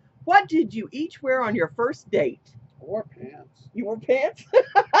remembers. What did you each wear on your first date? I wore pants. You wore pants?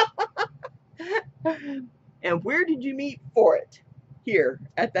 And where did you meet for it? Here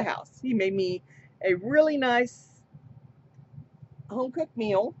at the house. He made me a really nice home-cooked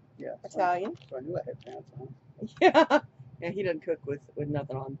meal. Yeah. Italian. So I knew I had pants on. Yeah. Yeah, he doesn't cook with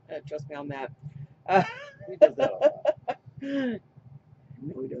nothing on. Trust me on that. He does that a lot. No,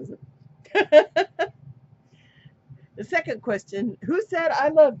 he doesn't. The second question, who said I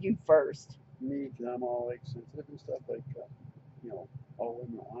love you first? Me, because I'm all like sensitive and stuff, like, all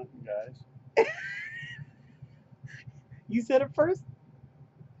women are wanting guys. You said it first?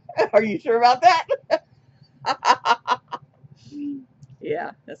 Are you sure about that?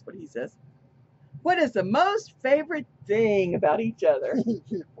 Yeah, that's what he says. What is the most favorite thing about each other?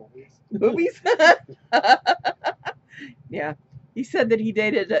 Movies? Yeah. He said that he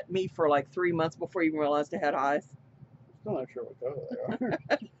dated me for like 3 months before he even realized I had eyes. Still not sure what color they are.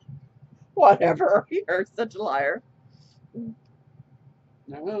 Whatever. You're such a liar.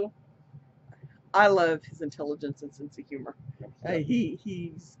 No. I love his intelligence and sense of humor.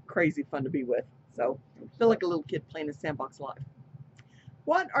 He's crazy fun to be with. So, I feel like a little kid playing a sandbox life.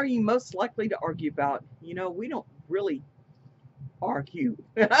 What are you most likely to argue about? You know, we don't really argue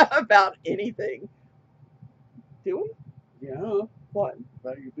about anything. Do we? Yeah. What?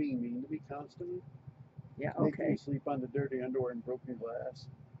 About you being mean to me constantly. Yeah, Making okay. me sleep on the dirty underwear and broken glass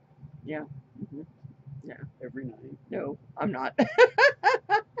Yeah. Hmm. every night. No, I'm not.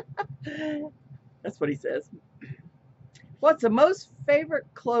 That's what he says. What's the most favorite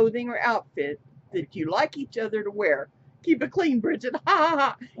clothing or outfit that you like each other to wear? Keep it clean, Bridget. Ha ha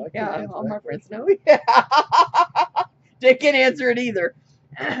ha. I can Yeah, answer all that my friends question. know. Yeah. They can't answer it either.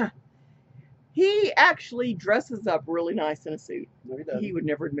 He actually dresses up really nice in a suit. No, he doesn't. He would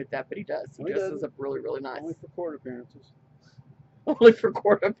never admit that, but he does. He No, he dresses doesn't. up really, really nice. Only for court appearances. Only for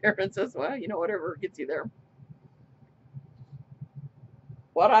court appearances. Well, you know, whatever gets you there.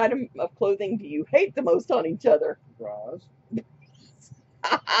 What item of clothing do you hate the most on each other? Bras.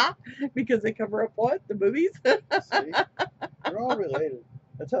 Because they cover up what? The movies? See? They're all related.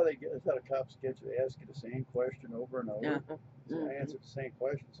 That's how the cops get you. They ask you the same question over and over. Uh-huh. So I answered the same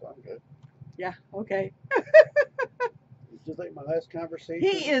question, so I'm good. Yeah, okay. Just like my last conversation.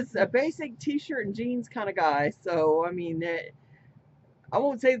 He is a basic t-shirt and jeans kind of guy. So, I mean, I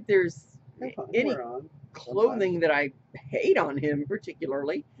won't say that there's any on. clothing that I hate on him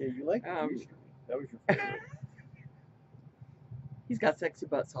particularly. Yeah, you like the t-shirt. That was your favorite. He's got sexy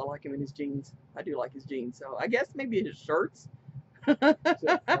butt, so I like him in his jeans. I do like his jeans. So, I guess maybe his shirts.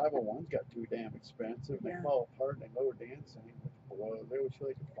 Except 501's got too damn expensive. They Yeah. fall apart and they go dancing. Boy, they always feel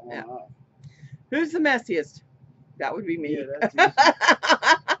like they're falling Yeah. off. Who's the messiest? That would be me. Yeah,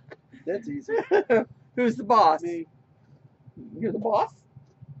 that's easy. That's easy. Who's the boss? Me. You're the boss?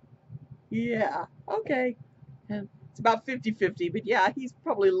 Yeah. Okay. It's about 50-50, but yeah, he's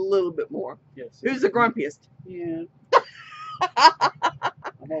probably a little bit more. Yes. Who's the grumpiest? Yeah.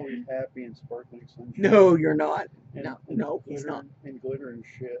 I'm always happy and sparkling sunshine. No, you're not. And, No, and no, he's glitter not. And glitter and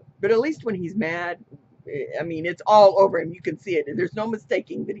shit. But at least when he's mad, I mean, it's all over him. You can see it. There's no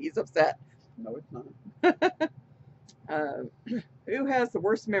mistaking that he's upset. No, it's not. Who has the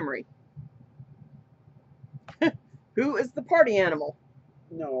worst memory? Who is the party animal?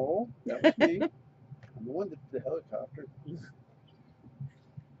 No, that was me. I'm the one that the helicopter.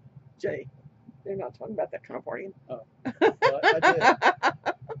 Jay. They're not talking about that kind of partying. Oh. Well, I did.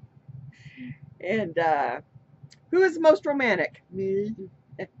 And who is the most romantic? Me.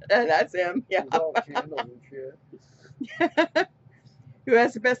 That's him. Yeah. With all candles and shit. Who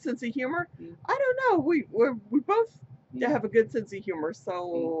has the best sense of humor? Mm. I don't know. We both have a good sense of humor,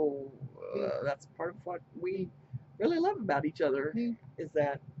 so that's part of what we really love about each other. Mm. Is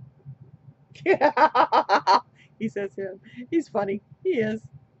that he says him. He's funny. He is.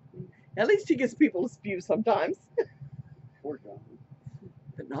 At least he gets people to spew sometimes. Poor John.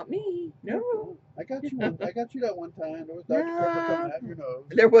 But not me. No. I got you one. I got you that one time. There was Dr. Pepper coming out your nose.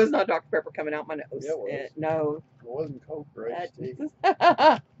 There was not Dr. Pepper coming out my nose. Yeah, it was. No. It wasn't Coke, right?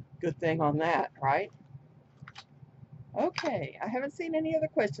 Good thing on that, right? Okay, I haven't seen any other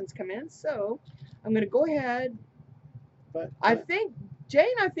questions come in, so I'm going to go ahead. But I think, Jane,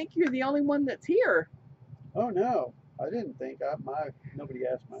 I think you're the only one that's here. Oh no, I didn't think. Nobody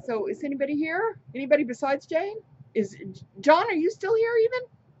asked my. So is anybody here? Anybody besides Jane? Is John? Are you still here even?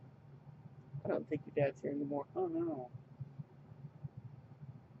 I don't think your dad's here anymore. Oh no.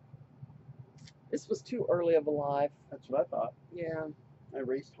 This was too early of a live. That's what I thought. Yeah. I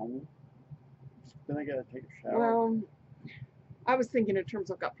raced home. Then I gotta take a shower. Well, I was thinking in terms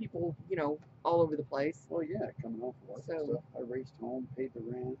of got people, you know, all over the place. Well, yeah, coming off work. So- So I raced home, paid the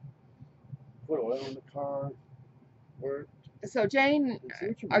rent, put oil in the car, worked. So Jane,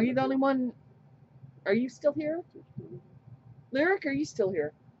 and see what are you the mother only one? Are you still here? did. Lyric, are you still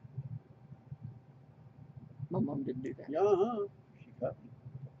here? My mom didn't do that. Yeah, she cut me.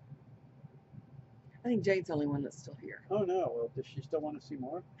 I think Jane's the only one that's still here. Oh no. Well, does she still want to see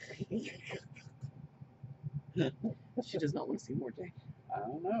more? She does not want to see more Jane. I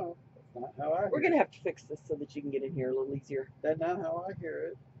don't know. That's not how I. We're hear gonna have to fix this so that you can get in here a little easier. it. That's not how I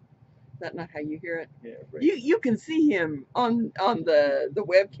hear it. Is that not how you hear it? Yeah. Right. You can see him on the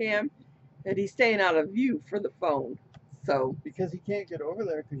webcam, and he's staying out of view for the phone. So Because he can't get over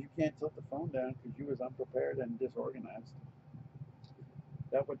there because you can't tilt the phone down because you was unprepared and disorganized.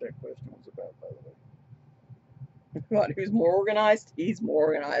 That's what that question was about, by the way. what? Who's more organized? He's more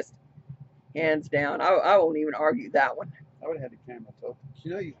organized, hands down. I won't even argue that one. I would have had the camera tilted.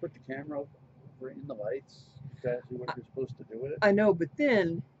 You know, you put the camera over in the lights. Exactly what you're supposed to do with it. I know, but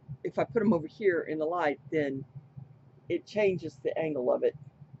then if I put him over here in the light, then it changes the angle of it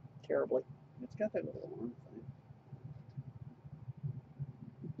terribly. It's got that little arm thing.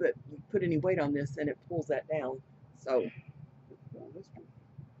 But you put any weight on this, and it pulls that down. So, This one.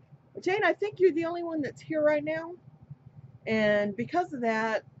 Jane, I think you're the only one that's here right now, and because of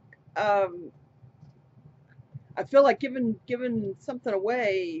that, I feel like giving something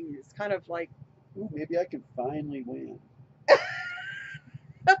away is kind of like. Ooh, maybe I can finally win.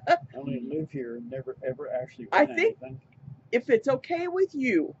 I only live here and never ever actually win I think- anything. If it's okay with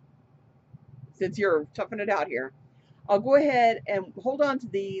you, since you're toughing it out here, I'll go ahead and hold on to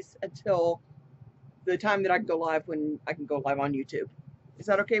these until the time that I can go live, when I can go live on YouTube. Is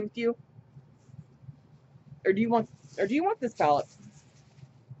that okay with you? Or do you want this palette?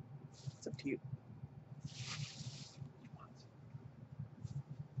 It's up to you.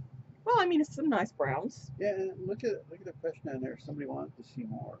 Well, I mean, it's some nice browns. Yeah, and look at the question down there. Somebody wanted to see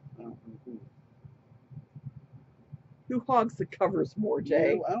more. I don't know who. Who hogs the covers more,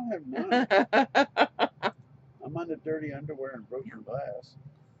 Jay? No, I don't have none. I'm on the dirty underwear and broken glass.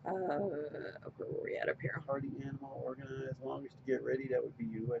 Where were we at up here? Hardy animal, organized, longest to get ready. That would be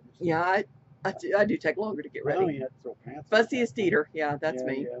you. Yeah, I do take longer to get I know ready. you have to throw pants on. Fussiest eater. Yeah, that's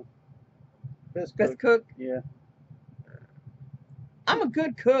Yeah, me. Yeah. Best Best cook. cook. Yeah. I'm a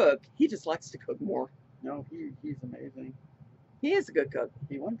good cook. He just likes to cook more. No, he's amazing. He is a good cook.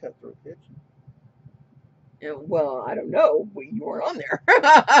 He won Cutthroat Kitchen. Yeah, well, I don't know. You weren't on there.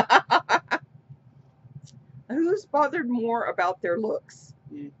 Who's bothered more about their looks?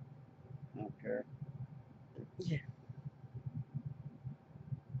 I don't care. Yeah.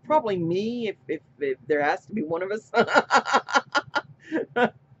 Probably me, if there has to be one of us.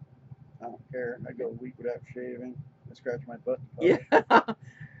 I don't care. I go a week without shaving. I scratch my butt. Yeah.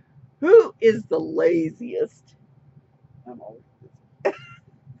 Who is the laziest? I'm always busy.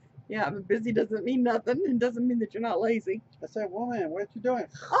 Yeah, but busy doesn't mean nothing. It doesn't mean that you're not lazy. I said, woman, what you doing?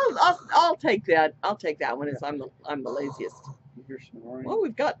 I'll take that. I'll take that one as I'm the laziest. You're snoring. Well,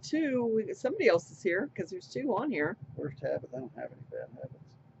 we've got two. Somebody else is here because there's two on here. Worst habits? I don't have any bad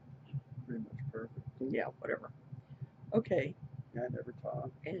habits. Pretty much perfect. Yeah, whatever. Okay. I never talk.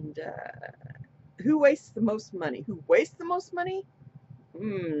 And who wastes the most money? Who wastes the most money?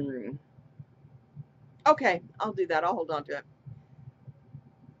 Okay, I'll do that. I'll hold on to it.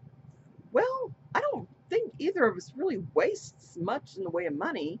 Well, I don't think either of us really wastes much in the way of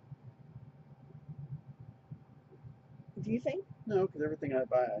money. Do you think? No, because everything I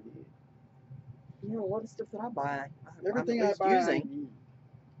buy, I need. You know, a lot of stuff that I buy, Everything I'm I at least buy, using. I need.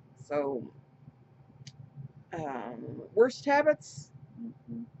 So, worst habits?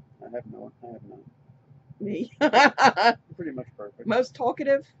 I have none. Me. Pretty much perfect. Most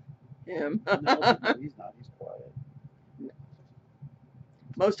talkative? Him. No, he's not. He's quiet.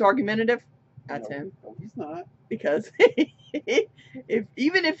 Most argumentative? That's No, him. no, He's not. Because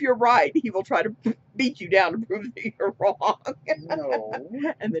even if you're right, he will try to beat you down to prove that you're wrong. No.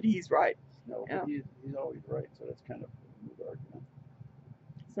 And that he's right. No, Yeah. but he's always right, so that's kind of a moot argument.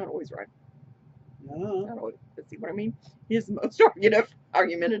 It's not always right. No. Not always. See what I mean? He is the most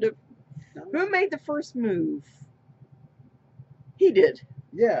argumentative. No. Who made the first move? He did.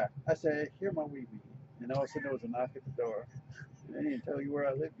 Yeah, I said, here my wee wee. And all of a sudden there was a knock at the door. And I didn't tell you where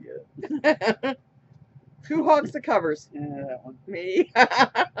I lived yet. Who hogs the covers? Yeah, that one. Me. I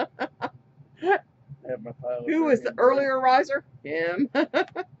have my pile of Who was the earlier riser? Him.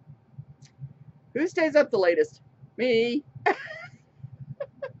 Who stays up the latest? Me.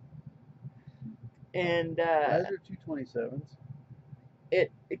 And Those are 227s.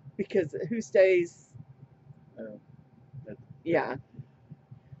 it because who stays? Yeah.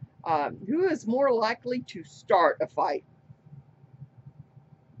 Who is more likely to start a fight?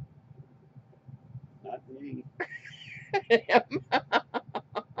 Not me. Him.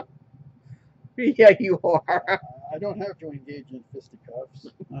 Yeah, you are. I don't have to engage in fisticuffs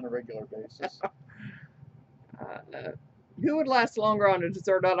on a regular basis. Who would last longer on a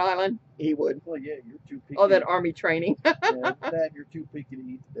deserted island? He would. Well, yeah, you're too picky. Oh, that army training. Yeah, that you're too picky to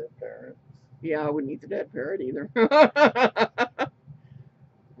eat the dead parrot. Yeah, I wouldn't eat the dead parrot either.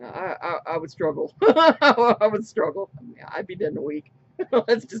 I would struggle. I would struggle. Yeah, I'd be dead in a week.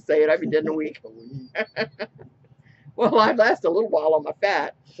 Let's just say it. I'd be dead in a week. Well, I'd last a little while on my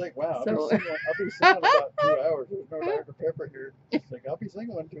fat. It's like, wow, So- I'll be single in about 2 hours. There's no Dr. Pepper here. It's like, I'll be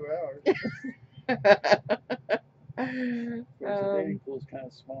single in 2 hours. Of course, the dating pool's kind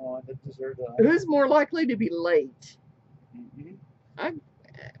of small on the deserted island. Who's more likely to be late? Mm-hmm.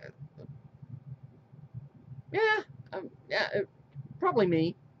 Probably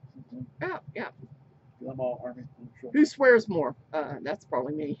me. Mm-hmm. Yeah. I'm all army punctual. Who swears more? That's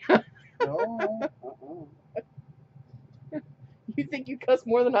probably me. No, You think you cuss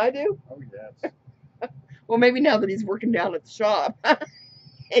more than I do? Oh, yes. Well, maybe now that he's working down at the shop,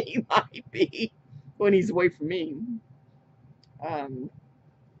 he might be when he's away from me.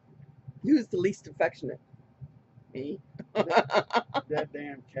 Who's the least affectionate? Me. That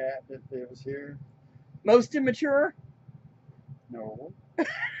damn cat that was here. Most immature? No.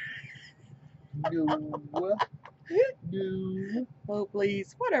 No. No. Oh,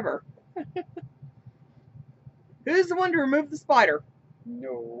 please. Whatever. Who's the one to remove the spider?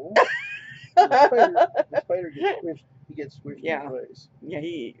 No. The spider gets squished. He gets squished Yeah. in place.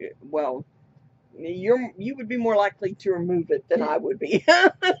 Yeah, well, you would be more likely to remove it than I would be. Yeah,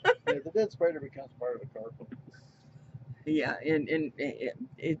 the dead spider becomes part of the carpet. Yeah, and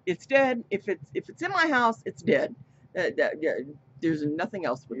it's dead. If it's in my house, it's dead. Yeah, there's nothing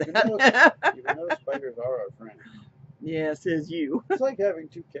else with Even that. Even though spiders are our friend. Yeah, says you. It's like having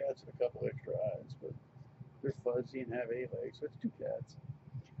 2 cats and a couple extra eyes, but they're fuzzy and have 8 legs, so it's 2 cats.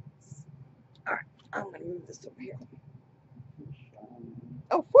 I'm gonna move this over here.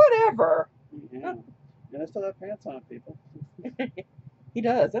 Oh, whatever. Yeah. And I still have pants on, people. He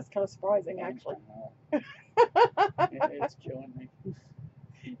does. That's kind of surprising, actually. It's killing me.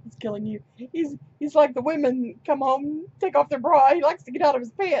 It's killing you. He's like the women come home, take off their bra. He likes to get out of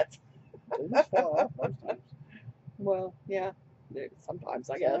his pants. They just fall off most times. Well, yeah, sometimes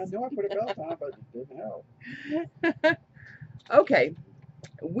I I guess. know I put a belt on, but it didn't help. Okay,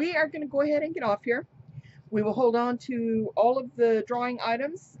 we are going to go ahead and get off here. We will hold on to all of the drawing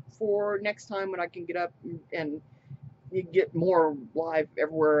items for next time when I can get up and you get more live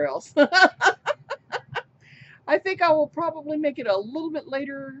everywhere else. I think I will probably make it a little bit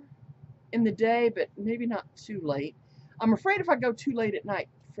later in the day, but maybe not too late. I'm afraid if I go too late at night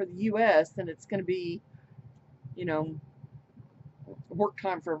for the U.S., then it's going to be, you know, work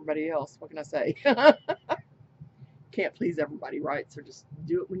time for everybody else. What can I say? Can't please everybody, right? So just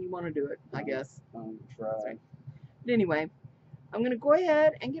do it when you want to do it, I guess. Try. But anyway, I'm going to go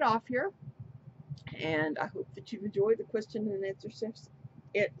ahead and get off here. And I hope that you've enjoyed the question and answer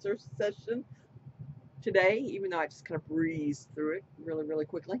session today, even though I just kind of breezed through it really, really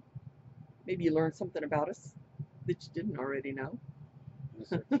quickly. Maybe you learned something about us that you didn't already know.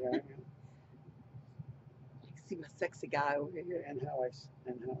 See my sexy guy over here. And how I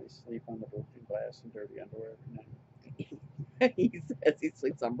sleep on the broken glass and dirty underwear every night. He says he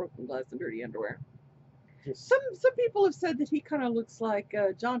sleeps on broken glass and dirty underwear. Just, Some people have said that he kind of looks like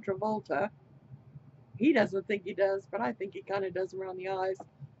John Travolta. He doesn't think he does, but I think he kind of does around the eyes.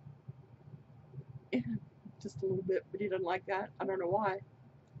 Yeah, just a little bit, but he doesn't like that. I don't know why.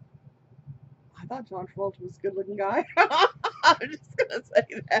 I thought John Travolta was a good-looking guy. I'm just gonna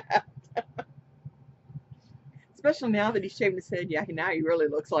say that. Especially now that he's shaving his head. Yeah, now he really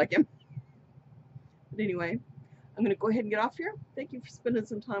looks like him. But anyway, I'm going to go ahead and get off here. Thank you for spending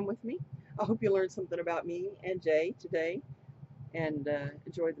some time with me. I hope you learned something about me and Jay today, and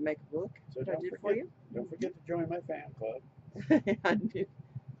enjoyed the makeup look So that I did for you. don't forget to join my fan club.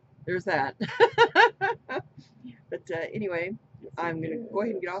 There's that. But anyway, I'm going to go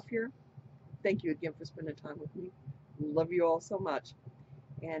ahead and get off here. Thank you again for spending time with me. Love you all so much.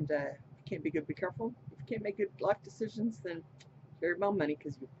 And if you can't be good, be careful. If you can't make good life decisions, then carry my money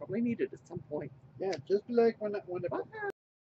because you probably need it at some point. Yeah, just like when Bye.